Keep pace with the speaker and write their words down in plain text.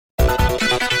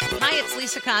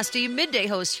Lisa Costi, midday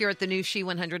host here at the new She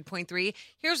 100.3.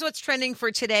 Here's what's trending for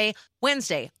today,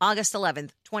 Wednesday, August 11th,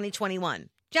 2021.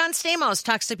 John Stamos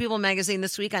talks to People magazine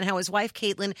this week on how his wife,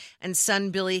 Caitlin, and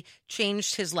son, Billy,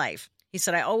 changed his life. He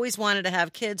said, I always wanted to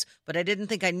have kids, but I didn't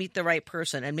think I'd meet the right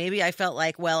person. And maybe I felt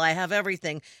like, well, I have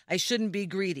everything. I shouldn't be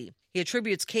greedy. He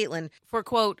attributes Caitlin for,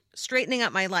 quote, straightening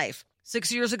up my life.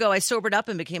 6 years ago, I sobered up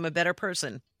and became a better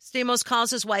person. Stamos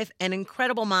calls his wife an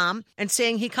incredible mom and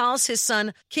saying he calls his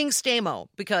son King Stamo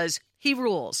because he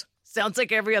rules. Sounds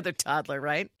like every other toddler,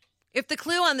 right? If the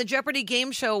clue on the Jeopardy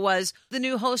game show was the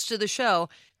new host of the show,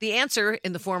 the answer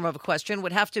in the form of a question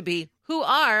would have to be, who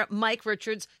are Mike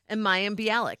Richards and Mayim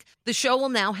Bialik? The show will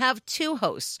now have two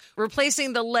hosts,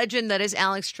 replacing the legend that is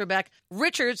Alex Trebek.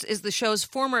 Richards is the show's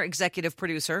former executive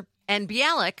producer, and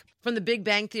Bialik, from The Big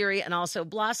Bang Theory and also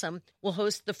Blossom, will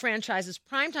host the franchise's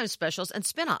primetime specials and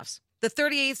spinoffs. The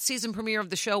 38th season premiere of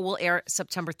the show will air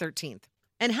September 13th.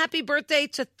 And happy birthday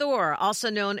to Thor,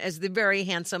 also known as the very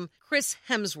handsome Chris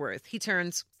Hemsworth. He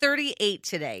turns 38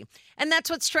 today. And that's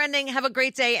what's trending. Have a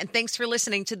great day, and thanks for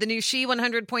listening to the new She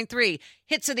 100.3,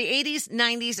 hits of the 80s,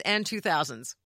 90s, and 2000s.